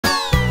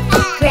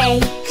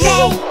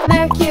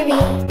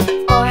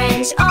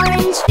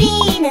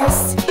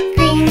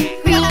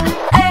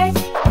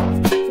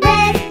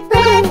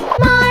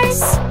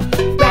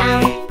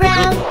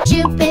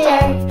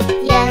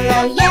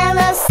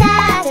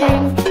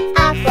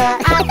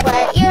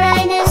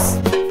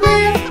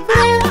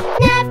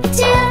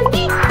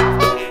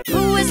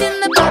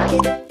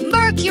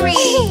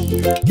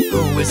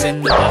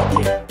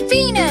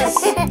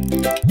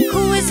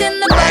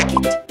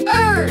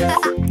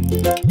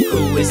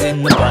is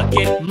in the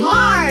bucket?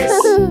 Mars.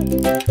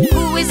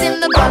 Who is in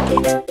the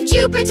bucket?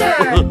 Jupiter.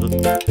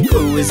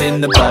 Who is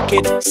in the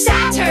bucket?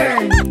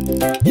 Saturn.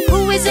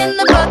 Who is in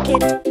the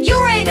bucket?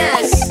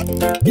 Uranus.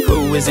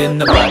 Who is in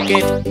the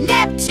bucket?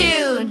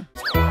 Neptune.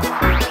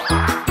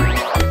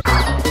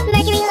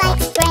 Mercury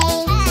likes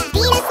gray,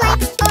 Venus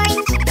likes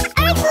orange,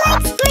 Earth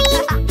likes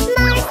green,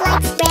 Mars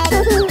likes red,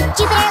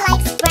 Jupiter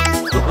likes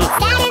brown,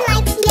 Saturn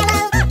likes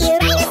yellow,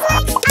 Uranus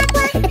likes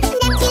aqua,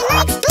 Neptune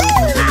likes blue.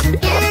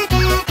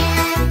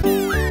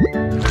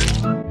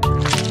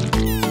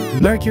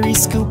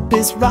 Mercury's scoop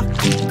is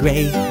rocky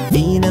gray,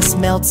 Venus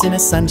melts in a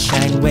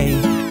sunshine way,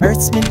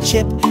 Earth's mint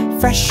chip,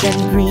 fresh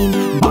and green,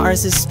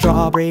 Mars is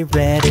strawberry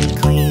red and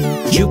clean,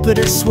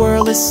 Jupiter's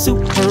swirl is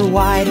super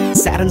wide,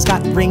 Saturn's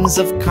got rings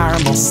of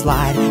caramel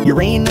slide,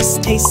 Uranus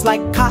tastes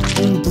like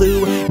cotton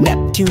blue,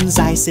 Neptune's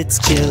ice, it's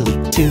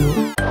chilly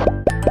too.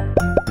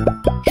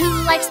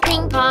 Who likes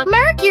ping pong?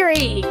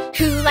 Mercury.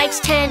 Who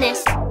likes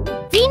tennis?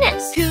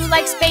 Venus. Who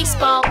likes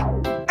baseball?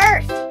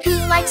 Earth. Who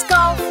likes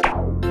golf?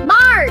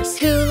 Mars.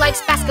 Who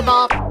likes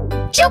basketball?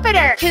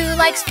 Jupiter. Who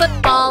likes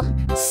football?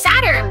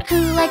 Saturn.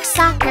 Who likes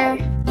soccer?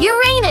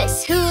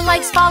 Uranus. Who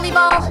likes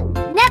volleyball?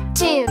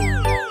 Neptune.